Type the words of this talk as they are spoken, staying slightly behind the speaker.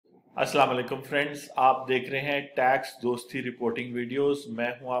अस्सलाम वालेकुम फ्रेंड्स, आप देख रहे हैं टैक्स दोस्ती रिपोर्टिंग वीडियोस। मैं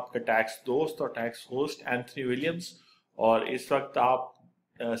हूं आपका टैक्स दोस्त और टैक्स होस्ट एंथनी विलियम्स। और इस वक्त आप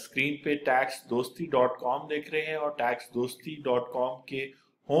स्क्रीन पे taxdosti.com देख रहे हैं और taxdosti.com के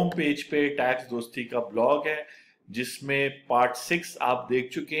होम पेज पे टैक्स दोस्ती का ब्लॉग है, जिसमें पार्ट 6 आप देख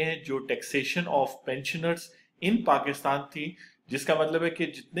चुके हैं, जो टैक्सेशन ऑफ पेंशनर्स इन पाकिस्तान थी। जिसका मतलब है कि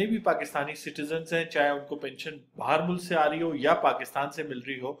जितने भी पाकिस्तानी सिटीजन्स हैं, चाहे उनको पेंशन बाहर मुल्क से आ रही हो या पाकिस्तान से मिल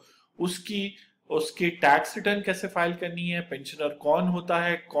रही हो, उसकी उसकी टैक्स रिटर्न कैसे फाइल करनी है, पेंशनर कौन होता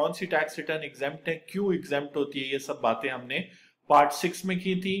है, कौन सी टैक्स रिटर्न एग्जेम्प्ट है, क्यों एग्जेम्प्ट होती है, ये सब बातें हमने पार्ट 6 में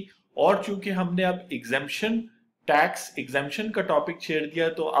की थी। और चूंकि हमने अब टैक्स एग्जेम्पशन का टॉपिक छेड़ दिया,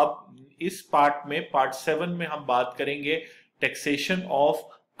 तो अब इस पार्ट में पार्ट 7 में हम बात करेंगे टैक्सेशन ऑफ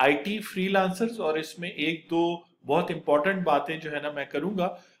आईटी फ्रीलांसर्स। और इसमें एक दो बहुत इंपॉर्टेंट बातें जो है ना मैं करूंगा।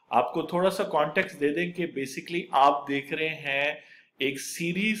 आपको थोड़ा सा कॉन्टेक्स्ट दे दें कि बेसिकली आप देख रहे हैं एक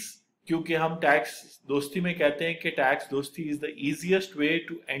सीरीज, क्योंकि हम टैक्स दोस्ती में कहते हैं कि टैक्स दोस्ती is the easiest way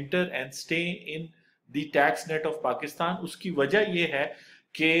to enter and stay in the tax net of Pakistan. उसकी वजह यह है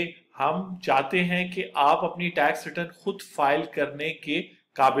कि हम चाहते हैं कि आप अपनी टैक्स रिटर्न खुद फाइल करने के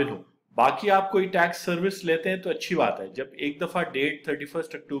काबिल हो। बाकी आप कोई टैक्स सर्विस लेते हैं तो अच्छी बात है। जब एक दफा डेट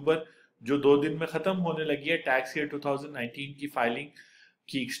 31 अक्टूबर जो 2 दिन में खत्म होने लगी है, टैक्स ईयर 2019 की फाइलिंग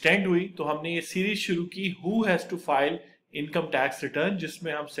की एक्सटेंड हुई, तो हमने ये सीरीज शुरू की who has to file income tax return,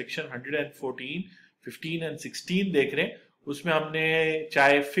 जिसमें हम सेक्शन 114, 15 एंड 16 देख रहे हैं। उसमें हमने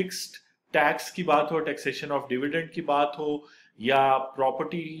चाहे फिक्स्ड टैक्स की बात हो, टैक्सेशन ऑफ डिविडेंड की बात हो, या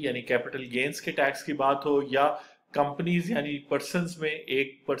प्रॉपर्टी यानी कैपिटल गेन्स के टैक्स की बात हो, या कंपनीज यानी पर्सन्स में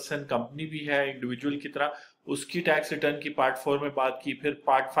एक पर्सन कंपनी भी है इंडिविजुअल की तरह, उसकी टैक्स रिटर्न की पार्ट 4 में बात की। फिर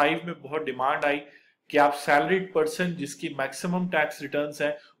पार्ट 5 में बहुत डिमांड आई कि आप सैलरीड पर्सन जिसकी मैक्सिमम टैक्स रिटर्न्स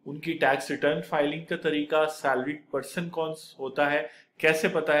है, उनकी टैक्स रिटर्न फाइलिंग का तरीका, सैलरीड पर्सन कौन होता है, कैसे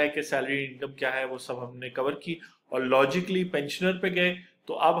पता है कि सैलरी इनकम क्या है, वो सब हमने कवर की। और लॉजिकली पेंशनर पे गए।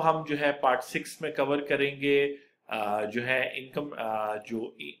 तो अब हम जो है पार्ट 6 में कवर करेंगे जो है इनकम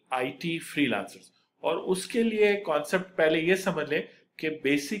जो आईटी फ्रीलांसर्स। और उसके लिए कॉन्सेप्ट पहले ये समझ ले कि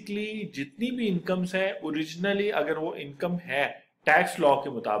बेसिकली जितनी भी इनकम्स है, ओरिजिनली अगर वो इनकम है टैक्स लॉ के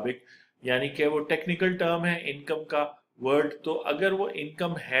मुताबिक, यानी कि वो टेक्निकल टर्म है इनकम का वर्ड, तो अगर वो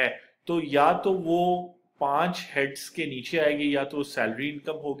इनकम है तो या तो वो 5 हेड्स के नीचे आएगी, या तो सैलरी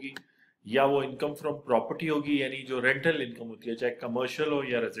इनकम होगी, या वो इनकम फ्रॉम प्रॉपर्टी होगी, यानी जो रेंटल इनकम होती है, चाहे कमर्शियल हो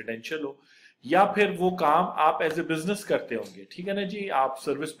या रेजिडेंशियल हो, या फिर वो काम आप एज ए बिजनेस करते होंगे। ठीक है ना जी, आप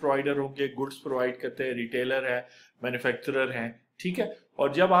सर्विस प्रोवाइडर होंगे, गुड्स प्रोवाइड करते हैं, रिटेलर है, मैन्युफैक्चरर हैं। ठीक है।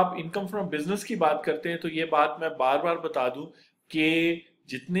 और जब आप इनकम फ्रॉम बिजनेस की बात करते हैं, तो ये बात मैं बार बार बता दूं कि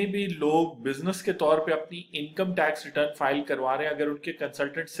जितने भी लोग बिजनेस के तौर पे अपनी इनकम टैक्स रिटर्न फाइल करवा रहे हैं, अगर उनके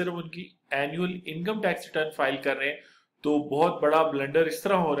कंसल्टेंट सिर्फ उनकी annual income tax return file कर रहे हैं, तो बहुत बड़ा ब्लंडर इस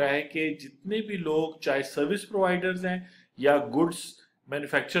तरह हो रहा है कि जितने भी लोग चाहे सर्विस प्रोवाइडर्स हैं, या गुड्स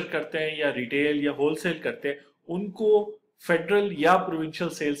मैन्युफैक्चर करते हैं, या रिटेल या होलसेल करते हैं, उनको फेडरल या प्रोविंशियल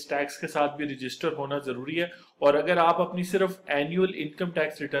सेल्स टैक्स के साथ भी रजिस्टर होना जरूरी है। और अगर आप अपनी सिर्फ annual income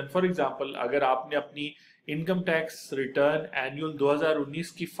tax return, for example अगर आपने अपनी इनकम टैक्स रिटर्न एनुअल 2019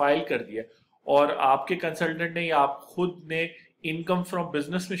 की फाइल कर दिया और आपके कंसल्टेंट ने या आप खुद ने इनकम फ्रॉम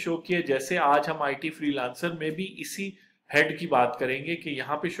बिजनेस में शो किया, जैसे आज हम आईटी फ्रीलांसर में भी इसी हेड की बात करेंगे कि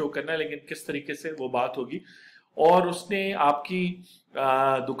यहाँ पे शो करना है, लेकिन किस तरीके से वो बात होगी। और उसने आपकी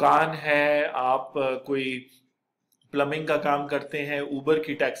दुकान है, आप कोई प्लम्बिंग का काम करते हैं, उबर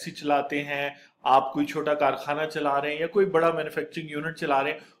की टैक्सी चलाते हैं, आप कोई छोटा कारखाना चला रहे हैं, या कोई बड़ा मैन्युफैक्चरिंग यूनिट चला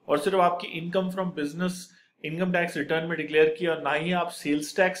रहे हैं, और सिर्फ आपकी income from business income tax return में डिक्लेयर किया, और ना ही आप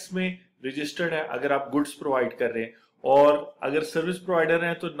सेल्स टैक्स में रजिस्टर्ड है अगर आप गुड्स प्रोवाइड कर रहे हैं, और अगर सर्विस प्रोवाइडर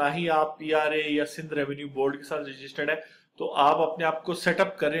हैं तो ना ही आप पीआरए या सिंध रेवेन्यू बोर्ड के साथ रजिस्टर्ड है, तो आप अपने आप को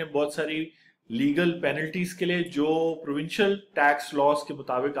सेटअप कर रहे हैं बहुत सारी लीगल पेनल्टीज के लिए, जो प्रोविंशियल टैक्स लॉज के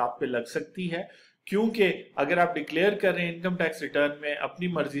मुताबिक आप पे लग सकती है। क्योंकि अगर आप डिक्लेयर कर रहे हैं इनकम टैक्स रिटर्न में अपनी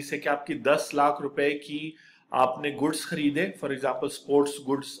मर्जी से कि आपकी 10 लाख रुपए की आपने गुड्स खरीदे, फॉर एग्जांपल स्पोर्ट्स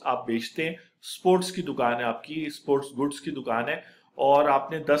गुड्स आप बेचते हैं, स्पोर्ट्स की दुकान है आपकी, स्पोर्ट्स गुड्स की दुकान है, और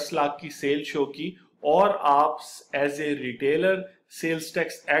आपने 10 लाख की सेल शो की, और आप as a retailer sales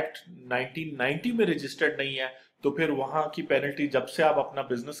tax act 1990 में रजिस्टर्ड नहीं है, तो फिर वहां की पेनल्टी, जब से आप अपना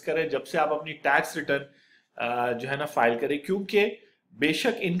बिजनेस करें, जब से आप अपनी टैक्स रिटर्न जो है ना फाइल करें, क्योंकि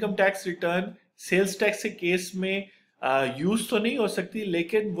बेशक income tax return sales tax के केस में यूज तो नहीं हो सकती,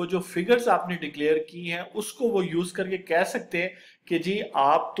 लेकिन वो जो फिगर्स आपने डिक्लेयर की हैं उसको वो यूज करके कह सकते हैं कि जी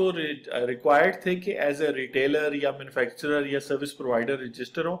आप तो रिक्वायर्ड थे कि एज ए रिटेलर या मैन्युफैक्चरर या सर्विस प्रोवाइडर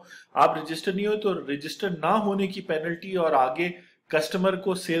रजिस्टर हो, आप रजिस्टर नहीं हो, तो रजिस्टर ना होने की पेनल्टी, और आगे कस्टमर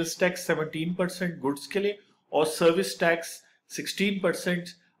को सेल्स टैक्स 17% गुड्स के लिए और सर्विस टैक्स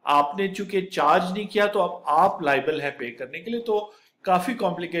 16% आपने चूंकि चार्ज नहीं किया तो अब आप लाइबल है पे करने के लिए। तो काफी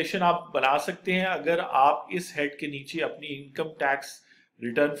कॉम्प्लिकेशन आप बना सकते हैं अगर आप इस हेड के नीचे अपनी इनकम टैक्स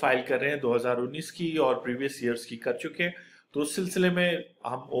रिटर्न फाइल कर रहे हैं 2019 की और प्रीवियस ईयर्स की कर चुके हैं। तो उस सिलसिले में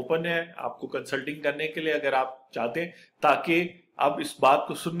हम ओपन है आपको कंसल्टिंग करने के लिए अगर आप चाहते हैं, ताकि अब इस बात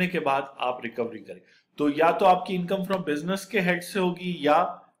को सुनने के बाद आप रिकवरी करें। तो या तो आपकी इनकम फ्रॉम बिजनेस के हेड से होगी,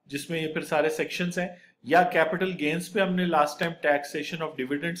 या जिसमें ये फिर सारे सेक्शंस हैं, या कैपिटल गेन्स पे हमने last time taxation of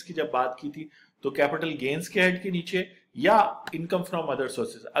dividends की जब बात की थी तो कैपिटल गेन्स के हेड के नीचे, या इनकम फ्रॉम अदर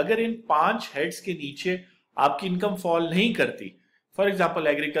सोर्सेज। अगर इन 5 हेड्स के नीचे आपकी इनकम फॉल नहीं करती, फॉर एग्जाम्पल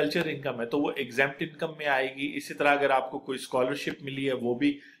एग्रीकल्चर इनकम है तो वो एग्जेम्प्ट इनकम में आएगी। इसी तरह अगर आपको कोई स्कॉलरशिप मिली है वो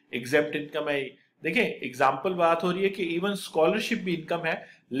भी एग्जेम्प्ट इनकम है। देखिए एग्जाम्पल बात हो रही है कि इवन स्कॉलरशिप भी इनकम है,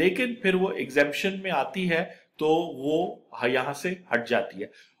 लेकिन फिर वो एग्जेम्पशन में आती है तो वो यहां से हट जाती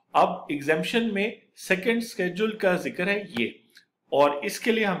है। अब एग्जेम्पशन में सेकंड शेड्यूल का जिक्र है ये, और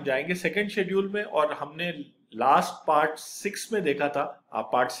इसके लिए हम जाएंगे सेकंड शेड्यूल में। और हमने लास्ट पार्ट 6 में देखा था, आप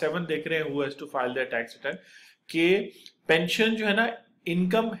पार्ट 7 देख रहे हैं, who has to file there tax return, के पेंशन जो है ना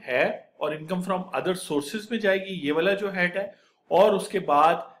इनकम है और इनकम फ्रॉम अदर सोर्सेज में जाएगी, ये वाला जो हेड है। और उसके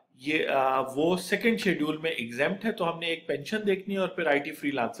बाद ये वो सेकंड शेड्यूल में एग्जेम्प्ट है, तो हमने एक पेंशन देखनी है और फिर आईटी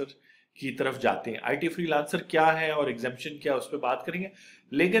फ्रीलांसर की तरफ जाते हैं। आईटी फ्रीलांसर क्या है और एग्जेम्पशन क्या है उस पर बात करेंगे।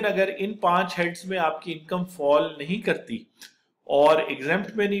 लेकिन अगर इन 5 हेड्स में आपकी इनकम फॉल नहीं करती और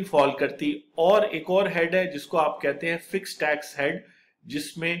एग्जेम्प्ट में नहीं फॉल करती, और एक और हेड है जिसको आप कहते हैं फिक्स टैक्स हेड,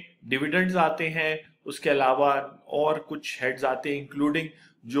 जिसमें डिविडेंड्स आते हैं, उसके अलावा और कुछ हेड्स आते हैं इंक्लूडिंग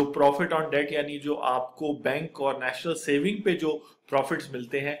जो प्रॉफिट ऑन डेट, यानी जो आपको बैंक और नेशनल सेविंग पे जो प्रॉफिट्स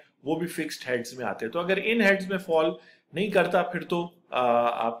मिलते हैं वो भी फिक्स्ड हेड्स में आते हैं। तो अगर इन हेड्स में फॉल नहीं करता फिर तो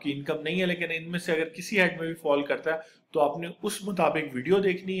आपकी इनकम नहीं है, लेकिन इनमें से अगर किसी हेड में भी फॉल करता है तो आपने उस मुताबिक वीडियो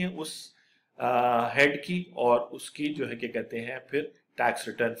देखनी है उस हेड की, और उसकी जो है क्या कहते हैं फिर टैक्स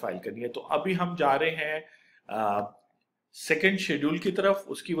रिटर्न फाइल करनी है। तो अभी हम जा रहे हैं सेकेंड शेड्यूल की तरफ।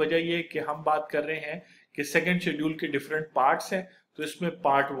 उसकी वजह ये कि हम बात कर रहे हैं कि सेकेंड शेड्यूल के डिफरेंट पार्ट्स हैं। तो इसमें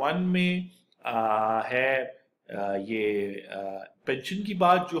पार्ट 1 में है ये पेंशन की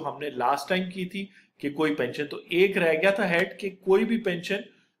बात जो हमने लास्ट टाइम की थी कि कोई पेंशन, तो एक रह गया था हेड कि कोई भी पेंशन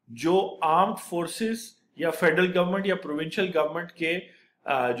जो आर्म्ड फोर्सेस या फेडरल गवर्नमेंट या प्रोविंशियल गवर्नमेंट के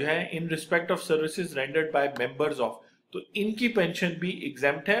जो है in respect of services rendered by members of, तो इनकी पेंशन भी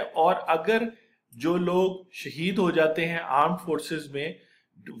एग्जेम्प्ट है। और अगर जो लोग शहीद हो जाते हैं आर्म्ड फोर्सेस में,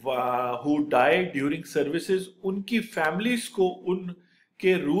 हु डाई ड्यूरिंग सर्विसेज, उनकी फैमिलीज को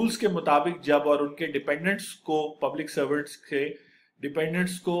उनके रूल्स के मुताबिक जब, और उनके डिपेंडेंट्स को, पब्लिक सर्वेंट्स के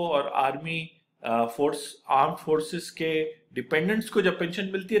डिपेंडेंट्स को और आर्मी फोर्स आर्म्ड फोर्सेस के डिपेंडेंट्स को जब पेंशन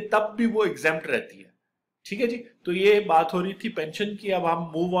मिलती है तब भी वो एग्जेम्प्ट रहती है। ठीक है जी, तो ये बात हो रही थी पेंशन की। अब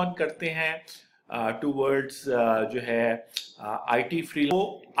हम मूव ऑन करते हैं टूवर्ड्स जो है आईटी फ्री।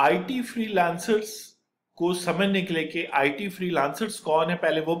 तो आईटी फ्रीलांसर्स को समझने के लिए कि आईटी फ्रीलांसर्स कौन है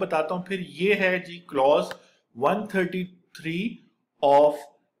पहले वो बताता हूं। फिर ये है जी clause 133 of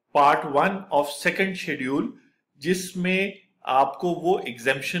part 1 of second schedule, जिसमें आपको वो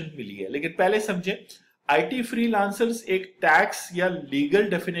एग्जेम्पशन मिली है। लेकिन पहले समझे, आईटी फ्रीलांसर्स एक टैक्स या लीगल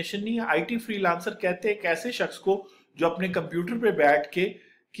डेफिनेशन नहीं है। आईटी फ्रीलांसर कहते हैं एक ऐसे शख्स को जो अपने कंप्यूटर पे बैठ के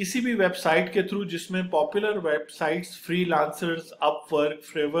किसी भी वेबसाइट के थ्रू, जिसमें पॉपुलर वेबसाइट्स फ्रीलांसर्स, अपवर्क,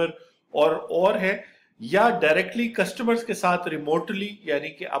 फ्रेवर और है, या डायरेक्टली कस्टमर्स के साथ रिमोटली, यानी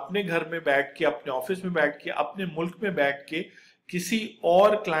कि अपने घर में बैठ के, अपने ऑफिस में बैठ के, अपने मुल्क में बैठ के किसी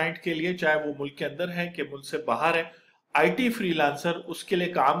और क्लाइंट के लिए, चाहे वो मुल्क के अंदर है कि मुल्क से बाहर है, आईटी फ्रीलांसर उसके लिए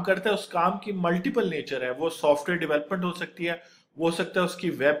काम करता है। उस काम की मल्टीपल नेचर है, वो सॉफ्टवेयर डेवलपमेंट हो सकती है, वो हो सकता है उसकी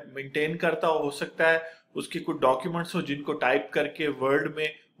वेब मेंटेन करता हो सकता है उसके कुछ डॉक्यूमेंट्स हो जिनको टाइप करके वर्ड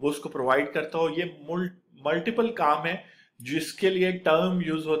में वो उसको प्रोवाइड करता हो। ये मल्टीपल काम है जिसके लिए टर्म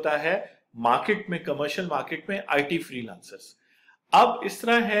यूज होता है मार्केट में, कमर्शियल मार्केट में, आईटी फ्रीलांसर्स। अब इस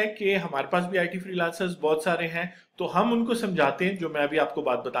तरह है कि हमारे पास भी आईटी फ्रीलांसर्स बहुत सारे हैं, तो हम उनको समझाते हैं जो मैं अभी आपको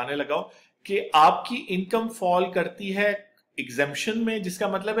बात बताने लगा हूं कि आपकी इनकम फॉल करती है एग्जेम्पशन में, जिसका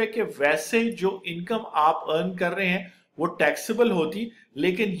मतलब है कि वैसे जो इनकम आप अर्न कर रहे हैं वो टैक्सेबल होती,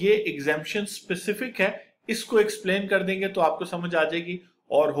 लेकिन ये एग्जेम्पशन स्पेसिफिक है। इसको एक्सप्लेन कर देंगे तो आपको समझ आ जाएगी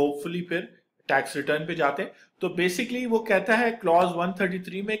और होपफुली फिर टैक्स रिटर्न पे जाते हैं। तो बेसिकली वो कहता है क्लॉज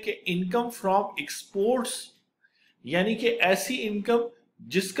 133 में कि इनकम फ्रॉम एक्सपोर्ट्स, यानी कि ऐसी इनकम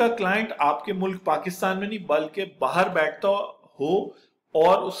जिसका क्लाइंट आपके मुल्क पाकिस्तान में नहीं बल्कि बाहर बैठता हो,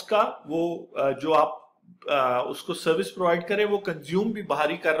 और उसका वो जो आप उसको सर्विस प्रोवाइड करें वो कंज्यूम भी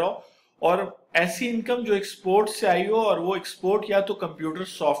बाहर ही कर रहा हो, और ऐसी इनकम जो एक्सपोर्ट से आई हो, और वो एक्सपोर्ट या तो कंप्यूटर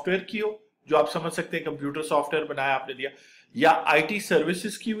सॉफ्टवेयर की हो, जो आप समझ सकते हैं कंप्यूटर सॉफ्टवेयर बनाया आपने दिया, या आईटी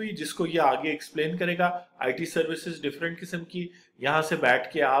सर्विसेज की हुई, जिसको ये आगे एक्सप्लेन करेगा। आईटी सर्विसेज डिफरेंट किस्म की, यहां से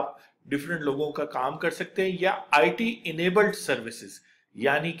बैठ के आप डिफरेंट लोगों का काम कर सकते हैं। या आईटी इनेबल्ड सर्विसेज,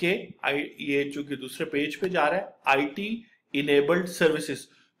 यानी कि ये चूंकि दूसरे पेज पे जा रहा है, आईटी इनेबल्ड सर्विसेज।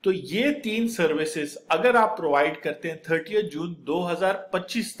 तो ये 3 सर्विसेज अगर आप प्रोवाइड करते हैं 30 जून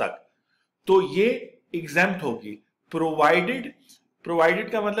 2025 तक, तो ये एग्जेम्प्ट होगी। प्रोवाइडेड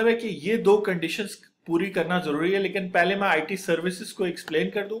का मतलब है कि ये 2 कंडीशंस पूरी करना जरूरी है। लेकिन पहले मैं आईटी सर्विसेज को एक्सप्लेन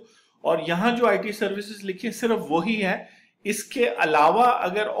कर दूं, और यहां जो आईटी सर्विसेज लिखी है सिर्फ वही है। इसके अलावा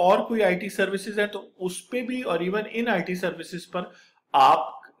अगर और कोई आईटी सर्विसेज है तो उस पे भी, और इवन इन आईटी सर्विसेज पर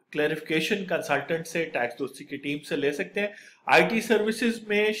आप क्लैरिफिकेशन कंसल्टेंट से, टैक्स दोस्ती की टीम से ले सकते हैं। आईटी सर्विसेज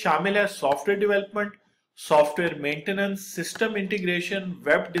में शामिल है software development, software maintenance, system integration,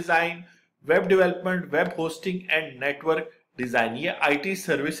 web design, web development, web hosting and network design. ये आईटी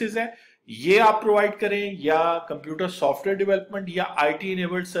सर्विसेज है, ये आप प्रोवाइड करें। या कंप्यूटर सॉफ्टवेयर डेवलपमेंट या आईटी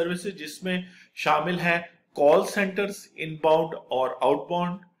इनेबल्ड सर्विसेज, जिसमें शामिल है कॉल सेंटर्स, इनबाउंड और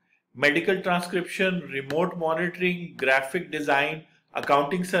outbound, medical transcription, remote monitoring, graphic design,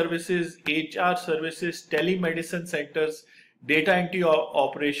 accounting services, HR services, telemedicine centres, data entry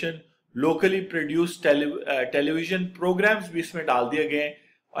operation, locally produce television programmes भी इसमें डाल दिए गए,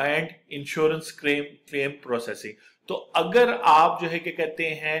 एंड इंश्योरेंस क्लेम प्रोसेसिंग। तो अगर आप जो है क्या कहते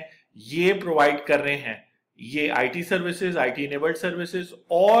हैं ये प्रोवाइड कर रहे हैं, ये IT services, IT enabled services,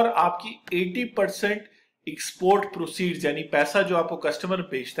 और आपकी 80% एक्सपोर्ट प्रोसीड्स, यानी पैसा जो आपको कस्टमर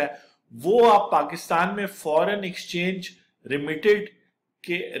भेजता है वो आप पाकिस्तान में फॉरेन एक्सचेंज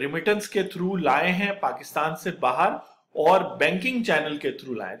रिमिटेंस के थ्रू लाए हैं पाकिस्तान से बाहर, और बैंकिंग चैनल के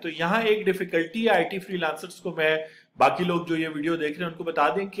थ्रू लाए। तो यहाँ एक डिफिकल्टी है आईटी फ्रीलांसर्स को, मैं बाकी लोग जो ये वीडियो देख रहे हैं उनको बता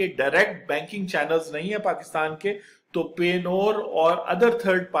दें कि डायरेक्ट बैंकिंग चैनल्स नहीं है पाकिस्तान के, तो पेनोर और other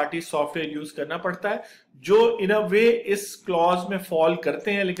third party software use करना पड़ता है, जो इन अ वे इस क्लॉज में फॉल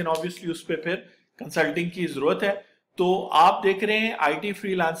करते हैं, लेकिन ऑब्वियसली उस पर फिर कंसल्टिंग की जरूरत है। तो आप देख रहे हैं आईटी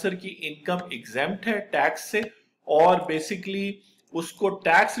फ्रीलांसर की इनकम एग्जेम्प्ट है टैक्स से, और बेसिकली उसको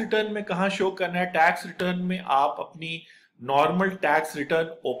टैक्स रिटर्न में कहां शो करना है, टैक्स रिटर्न में आप अपनी नॉर्मल टैक्स रिटर्न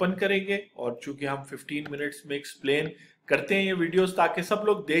ओपन करेंगे। और चूंकि हम 15 मिनट्स में एक्सप्लेन करते हैं ये वीडियोस ताकि सब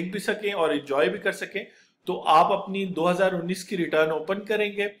लोग देख भी सकें और एंजॉय भी कर सकें, तो आप अपनी 2019 की रिटर्न ओपन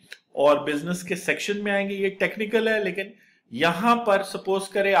करेंगे और बिजनेस के सेक्शन में आएंगे। ये टेक्निकल है, लेकिन यहां पर सपोज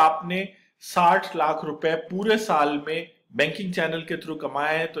करें आपने 60 लाख रुपए पूरे साल में बैंकिंग चैनल के थ्रू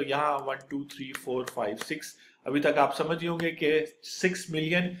कमाए हैं, तो यहाँ 1 2 3 4 5 6, अभी तक आप समझ ही होंगे कि 6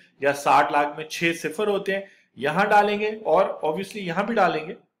 मिलियन या 60 लाख में 6 सिफर होते हैं, यहां डालेंगे और ऑब्वियसली यहां भी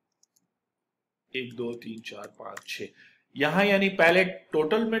डालेंगे 1 2 3 4 5 6, यहां यानी पहले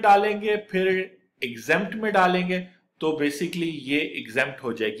टोटल में डालेंगे फिर एग्जेम्प्ट में डालेंगे, तो बेसिकली ये एग्जेम्प्ट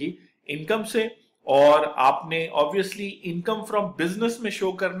हो जाएगी इनकम से। और आपने ऑब्वियसली इनकम फ्रॉम बिजनेस में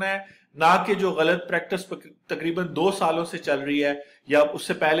शो करना है, ना कि जो गलत प्रैक्टिस तकरीबन 2 सालों से चल रही है या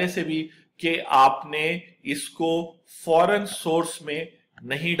उससे पहले से भी, कि आपने इसको फॉरेन सोर्स में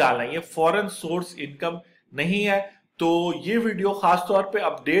नहीं डालना। ये फॉरेन सोर्स इनकम नहीं है। तो ये वीडियो खास तौर पे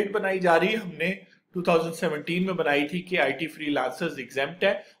अपडेट बनाई जा रही है, हमने 2017 में बनाई थी कि आईटी फ्रीलांसर्स एग्जेम्प्ट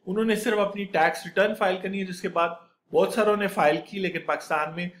है, उन्होंने सिर्फ अपनी टैक्स रिटर्न फाइल करनी है, जिसके बाद बहुत सारों ने फाइल की, लेकिन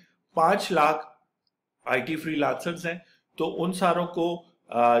पाकिस्तान में 5 लाख आईटी फ्रीलांसर्स हैं, तो उन सारों को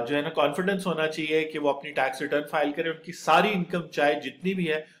जो है ना कॉन्फिडेंस होना चाहिए कि वो अपनी टैक्स रिटर्न फाइल करें, उनकी सारी इनकम चाहे जितनी भी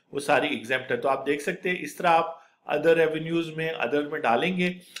है वो सारी एग्जेम्प्ट है। तो आप देख सकते हैं इस तरह आप अदर रेवेन्यूज में, अदर में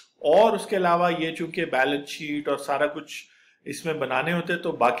डालेंगे। और उसके अलावा ये चूंकि बैलेंस शीट और सारा कुछ इसमें बनाने होते हैं,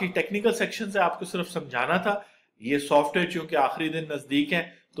 तो बाकी टेक्निकल सेक्शन से आपको सिर्फ समझाना था। ये सॉफ्टवेयर चूंकि आखिरी दिन नजदीक है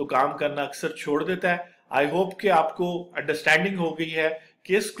तो काम करना अक्सर छोड़ देता है। आई होप कि आपको अंडरस्टैंडिंग हो गई है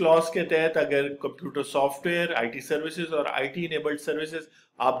कि इस क्लॉज के तहत अगर कंप्यूटर सॉफ्टवेयर, आईटी सर्विसेज और आईटी इनेबल्ड सर्विसेज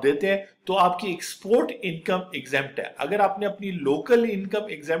आप देते हैं तो आपकी एक्सपोर्ट इनकम एग्जेम्प्ट है। अगर आपने अपनी लोकल इनकम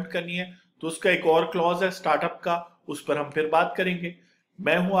एग्जेम्प्ट करनी है तो उसका एक और क्लॉज है स्टार्टअप का, उस पर हम फिर बात करेंगे।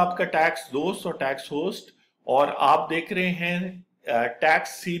 मैं हूं आपका टैक्स दोस्त और टैक्स होस्ट, और आप देख रहे हैं टैक्स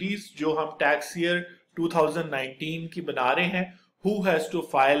सीरीज जो हम टैक्स ईयर 2019 की बना रहे हैं, who has to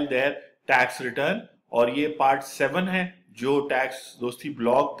file there tax return, और ये पार्ट 7 है जो टैक्स दोस्ती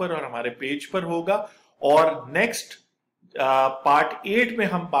ब्लॉग पर और हमारे पेज पर होगा। और नेक्स्ट पार्ट 8 में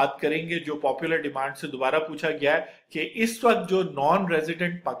हम बात करेंगे, जो पॉपुलर डिमांड से दोबारा पूछा गया है कि इस वक्त जो नॉन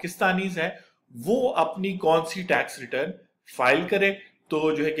रेजिडेंट पाकिस्तानीज है वो अपनी कौन सी टैक्स रिटर्न फाइल करे।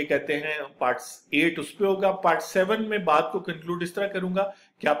 तो जो है कि कहते हैं पार्ट 8 उस पे होगा। पार्ट 7 में बात को कंक्लूड इस तरह करूंगा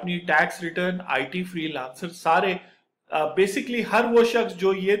कि अपनी टैक्स रिटर्न आईटी फ्रीलांसर सारे बेसिकली हर वो शख्स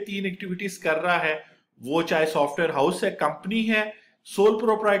जो ये 3 एक्टिविटीज कर रहा है, वो चाहे सॉफ्टवेयर हाउस है, कंपनी है, सोल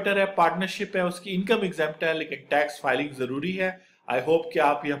प्रोप्राइटर है, पार्टनरशिप है, उसकी इनकम एग्जेम्प्ट है, लेकिन टैक्स फाइलिंग जरूरी है। आई होप कि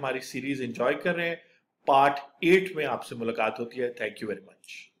आप ये हमारी सीरीज एंजॉय कर रहे हैं। पार्ट 8 में आपसे मुलाकात होती है। Thank you very much.